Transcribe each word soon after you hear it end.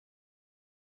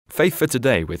Faith for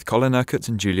Today with Colin Urquhart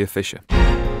and Julia Fisher.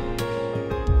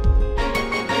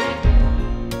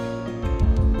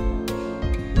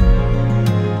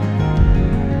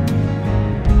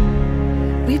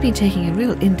 We've been taking a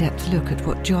real in-depth look at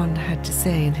what John had to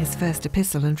say in his first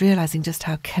epistle and realising just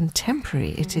how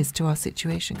contemporary it is to our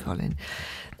situation, Colin.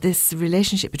 This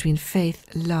relationship between faith,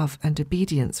 love and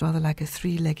obedience, rather like a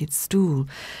three-legged stool.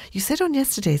 You said on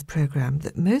yesterday's programme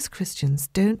that most Christians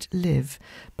don't live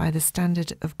by the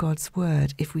standard of God's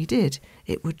word. If we did,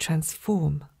 it would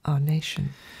transform our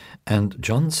nation. And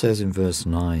John says in verse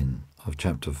 9 of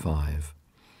chapter 5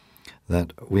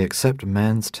 that we accept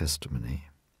man's testimony,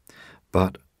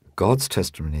 but God's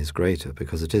testimony is greater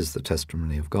because it is the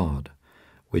testimony of God,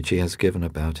 which he has given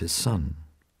about his Son.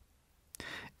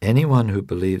 Anyone who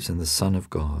believes in the Son of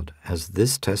God has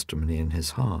this testimony in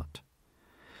his heart.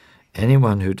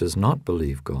 Anyone who does not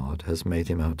believe God has made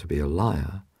him out to be a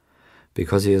liar,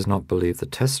 because he has not believed the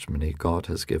testimony God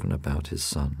has given about his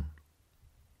Son.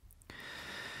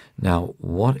 Now,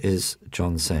 what is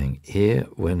John saying? Here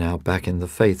we're now back in the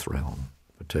faith realm.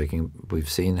 We've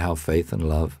seen how faith and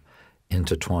love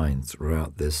intertwined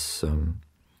throughout this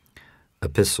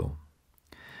epistle.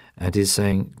 And he's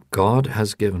saying God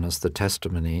has given us the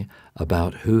testimony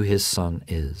about who his Son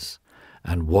is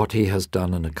and what he has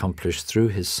done and accomplished through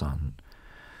his Son,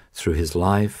 through his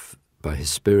life, by his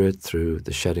Spirit, through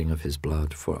the shedding of his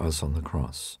blood for us on the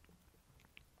cross.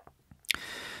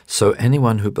 So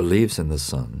anyone who believes in the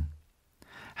Son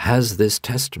has this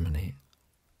testimony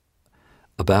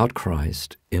about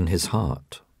Christ in his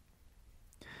heart.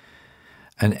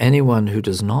 And anyone who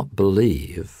does not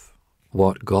believe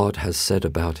what God has said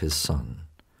about his Son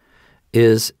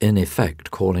is, in effect,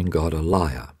 calling God a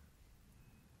liar.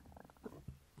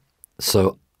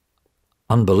 So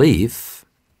unbelief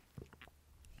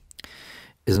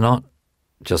is not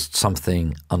just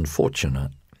something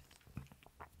unfortunate.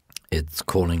 It's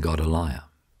calling God a liar.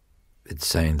 It's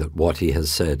saying that what he has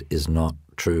said is not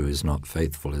true, is not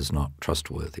faithful, is not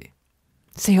trustworthy.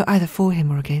 So you're either for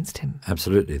him or against him?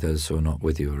 Absolutely. Those who are not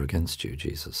with you are against you,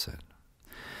 Jesus said.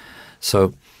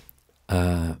 So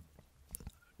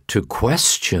to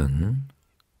question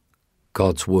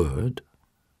God's word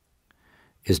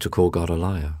is to call God a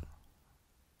liar.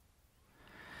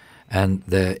 And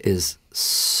there is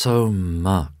so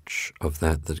much of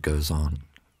that goes on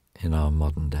in our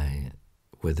modern day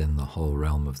within the whole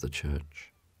realm of the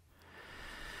church.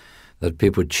 That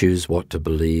people choose what to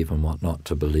believe and what not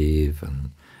to believe,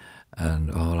 and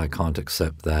I can't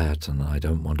accept that, and I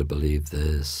don't want to believe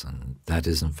this, and that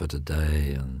isn't for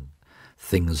today, and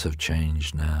things have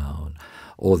changed now, and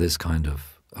all this kind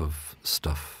of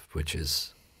stuff, which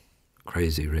is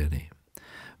crazy really,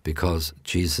 because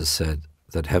Jesus said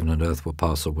that heaven and earth will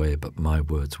pass away, but my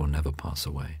words will never pass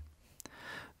away.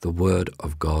 The word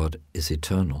of God is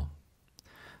eternal.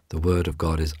 The word of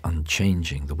God is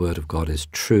unchanging. The word of God is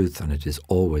truth, and it is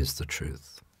always the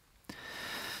truth.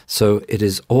 So it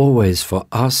is always for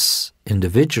us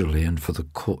individually and for the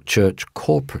church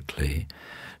corporately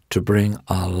to bring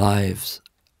our lives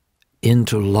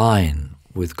into line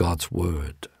with God's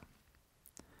word.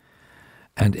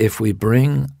 And if we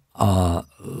bring our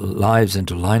lives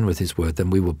into line with his word, then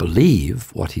we will believe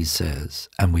what he says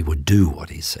and we will do what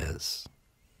he says.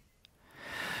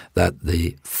 That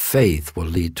the faith will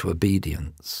lead to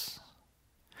obedience,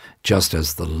 just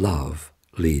as the love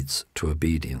leads to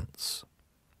obedience.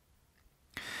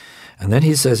 And then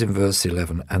he says in verse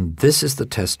 11, and this is the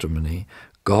testimony,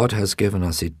 God has given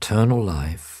us eternal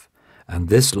life, and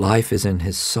this life is in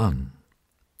his Son.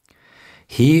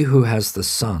 He who has the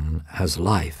Son has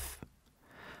life,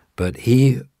 but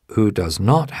he who does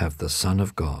not have the Son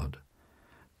of God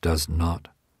does not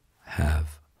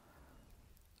have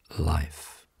life.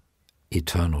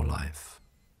 Eternal life,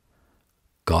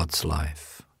 God's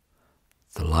life,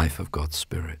 the life of God's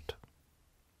Spirit.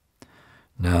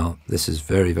 Now, this is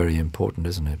very, very important,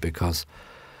 isn't it? Because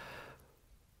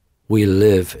we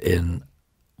live in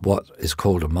what is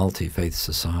called a multi-faith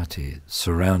society,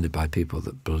 surrounded by people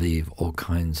that believe all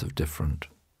kinds of different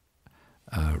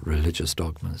religious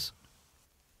dogmas.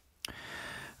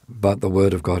 But the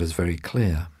Word of God is very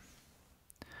clear.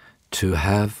 To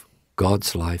have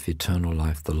God's life, eternal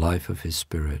life, the life of his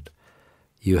Spirit,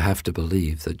 you have to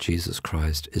believe that Jesus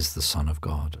Christ is the Son of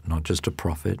God, not just a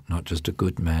prophet, not just a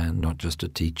good man, not just a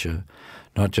teacher,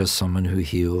 not just someone who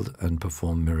healed and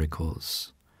performed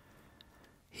miracles.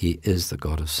 He is the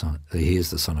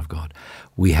Son of God.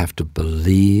 We have to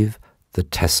believe the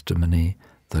testimony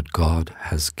that God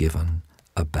has given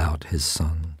about his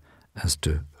Son as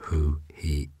to who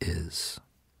he is.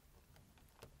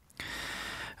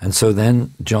 And so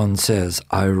then John says,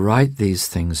 I write these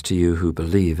things to you who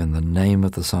believe in the name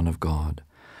of the Son of God,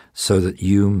 so that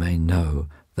you may know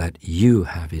that you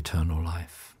have eternal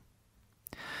life.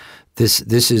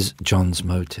 This is John's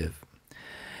motive.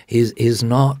 He's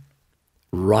not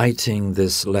writing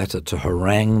this letter to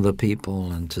harangue the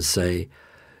people and to say,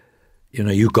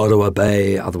 you've got to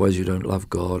obey, otherwise you don't love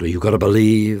God, or you've got to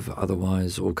believe,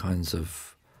 otherwise all kinds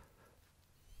of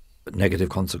negative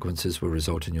consequences will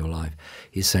result in your life.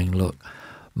 He's saying, look,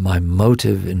 my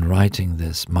motive in writing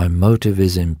this, my motive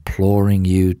is imploring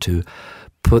you to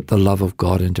put the love of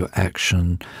God into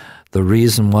action. The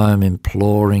reason why I'm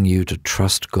imploring you to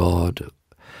trust God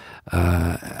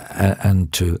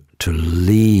and to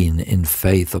lean in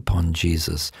faith upon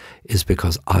Jesus is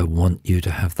because I want you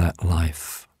to have that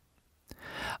life.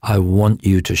 I want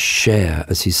you to share,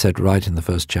 as he said right in the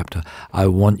first chapter, I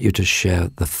want you to share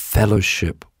the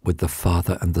fellowship with the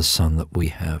Father and the Son that we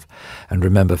have. And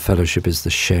remember, fellowship is the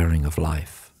sharing of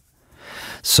life.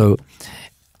 So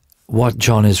what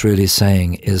John is really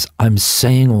saying is, I'm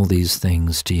saying all these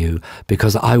things to you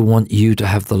because I want you to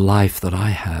have the life that I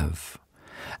have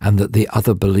and that the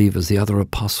other believers, the other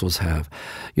apostles have.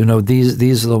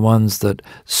 These are the ones that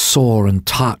saw and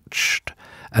touched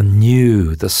and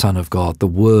knew the Son of God, the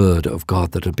Word of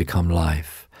God that had become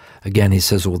life. Again, he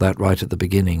says all that right at the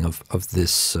beginning of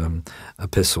this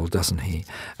epistle, doesn't he?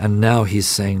 And now he's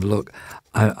saying, look,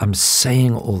 I'm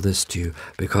saying all this to you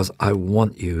because I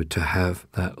want you to have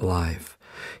that life.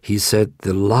 He said,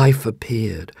 the life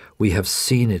appeared. We have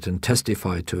seen it and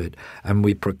testified to it, and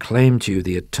we proclaim to you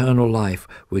the eternal life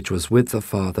which was with the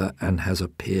Father and has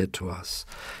appeared to us.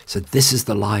 He said, this is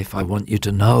the life I want you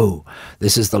to know.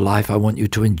 This is the life I want you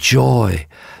to enjoy.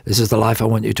 This is the life I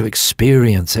want you to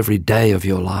experience every day of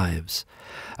your lives.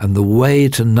 And the way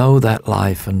to know that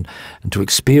life and to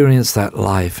experience that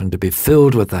life and to be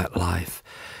filled with that life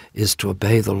is to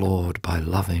obey the Lord by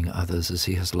loving others as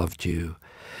he has loved you.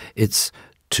 It's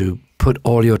to put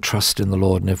all your trust in the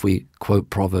Lord, and if we quote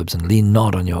Proverbs, and lean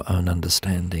not on your own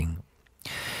understanding.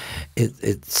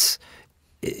 It's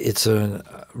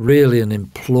really an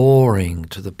imploring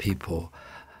to the people,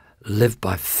 live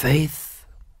by faith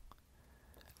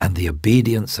and the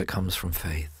obedience that comes from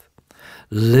faith.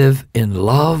 Live in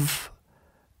love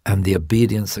and the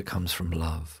obedience that comes from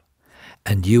love.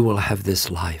 And you will have this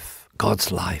life,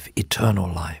 God's life, eternal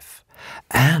life.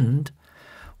 And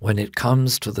when it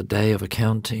comes to the day of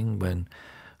accounting, when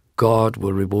God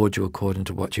will reward you according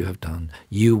to what you have done,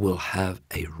 you will have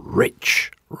a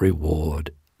rich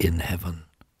reward in heaven.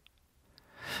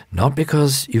 Not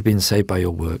because you've been saved by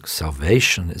your works,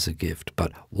 salvation is a gift,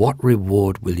 but what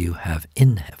reward will you have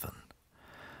in heaven?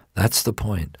 That's the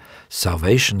point.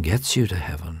 Salvation gets you to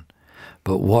heaven,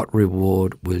 but what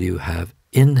reward will you have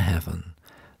in heaven?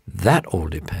 That all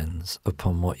depends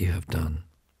upon what you have done.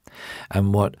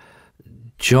 And what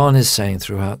John is saying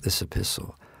throughout this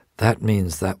epistle, that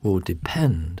means that will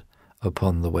depend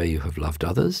upon the way you have loved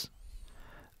others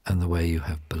and the way you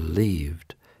have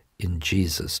believed in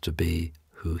Jesus to be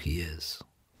who he is.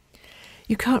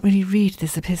 You can't really read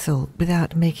this epistle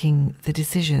without making the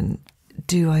decision,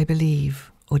 do I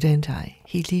believe or don't I?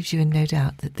 He leaves you in no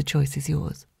doubt that the choice is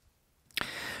yours.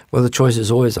 Well, the choice is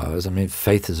always ours. I mean,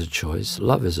 faith is a choice,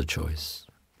 love is a choice.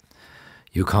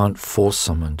 You can't force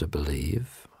someone to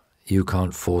believe. You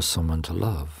can't force someone to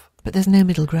love. But there's no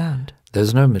middle ground.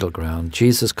 There's no middle ground.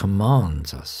 Jesus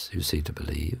commands us, you see, to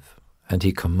believe, and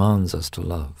he commands us to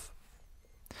love,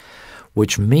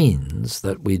 which means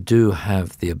that we do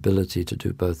have the ability to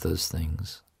do both those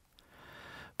things.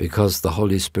 Because the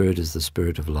Holy Spirit is the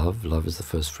Spirit of love. Love is the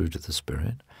first fruit of the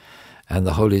Spirit. And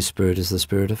the Holy Spirit is the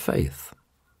Spirit of faith.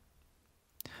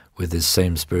 With this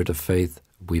same Spirit of faith,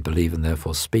 we believe and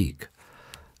therefore speak.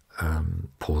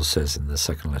 Paul says in the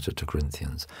second letter to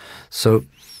Corinthians. So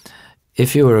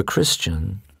if you are a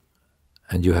Christian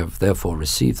and you have therefore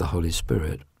received the Holy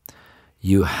Spirit,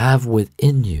 you have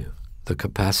within you the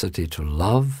capacity to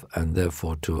love and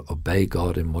therefore to obey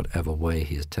God in whatever way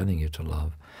he is telling you to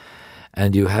love.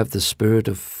 And you have the spirit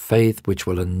of faith which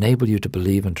will enable you to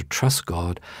believe and to trust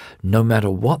God no matter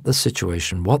what the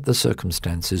situation, what the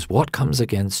circumstances, what comes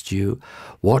against you,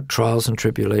 what trials and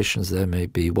tribulations there may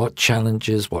be, what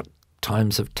challenges, what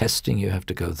times of testing you have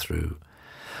to go through,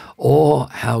 or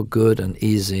how good and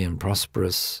easy and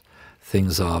prosperous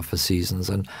things are for seasons.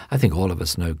 And I think all of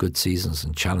us know good seasons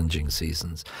and challenging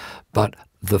seasons. But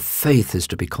the faith is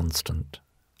to be constant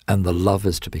and the love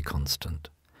is to be constant,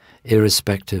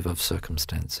 irrespective of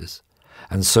circumstances.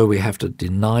 And so we have to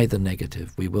deny the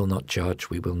negative. We will not judge,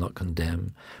 we will not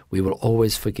condemn, we will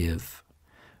always forgive.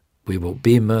 We will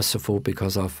be merciful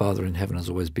because our Father in heaven has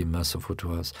always been merciful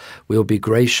to us. We will be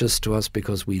gracious to us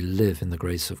because we live in the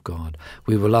grace of God.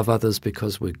 We will love others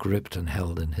because we're gripped and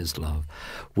held in his love.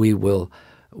 We will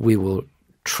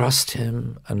trust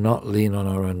him and not lean on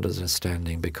our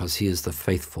understanding because he is the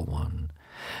faithful one.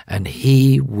 And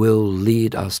he will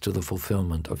lead us to the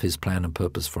fulfillment of his plan and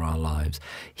purpose for our lives.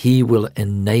 He will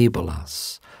enable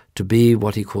us to be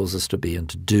what he calls us to be and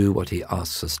to do what he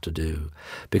asks us to do.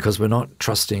 Because we're not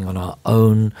trusting on our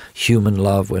own human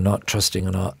love, we're not trusting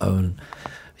on our own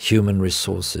human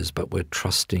resources, but we're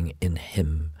trusting in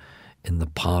him, in the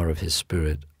power of his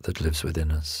Spirit that lives within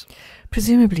us.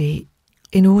 Presumably,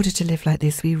 in order to live like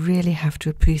this, we really have to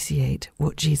appreciate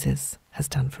what Jesus has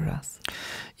done for us.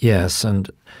 Yes, and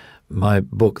my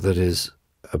book that is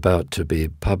about to be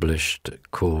published,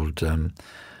 called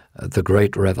The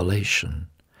Great Revelation,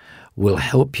 will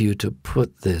help you to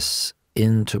put this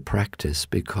into practice,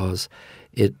 because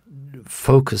it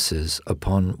focuses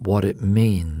upon what it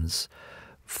means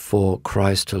for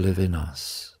Christ to live in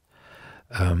us.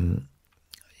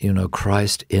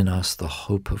 Christ in us, the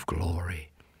hope of glory.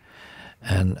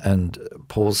 And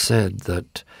Paul said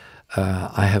that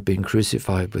I have been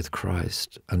crucified with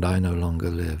Christ, and I no longer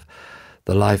live.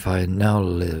 The life I now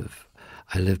live,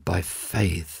 I live by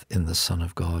faith in the Son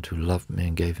of God who loved me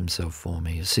and gave himself for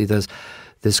me. You see, there's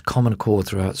this common chord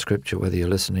throughout Scripture, whether you're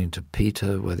listening to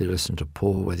Peter, whether you're listening to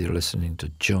Paul, whether you're listening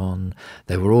to John.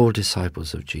 They were all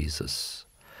disciples of Jesus.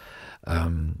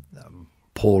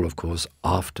 Paul, of course,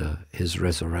 after his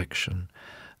resurrection.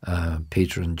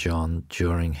 Peter and John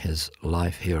during his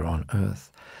life here on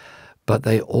earth. But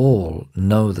they all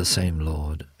know the same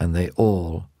Lord, and they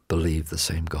all believe the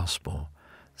same gospel.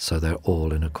 So they're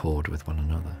all in accord with one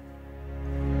another.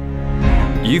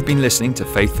 You've been listening to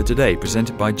Faith for Today,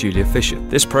 presented by Julia Fisher.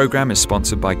 This program is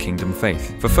sponsored by Kingdom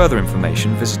Faith. For further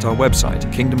information, visit our website,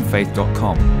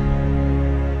 kingdomfaith.com.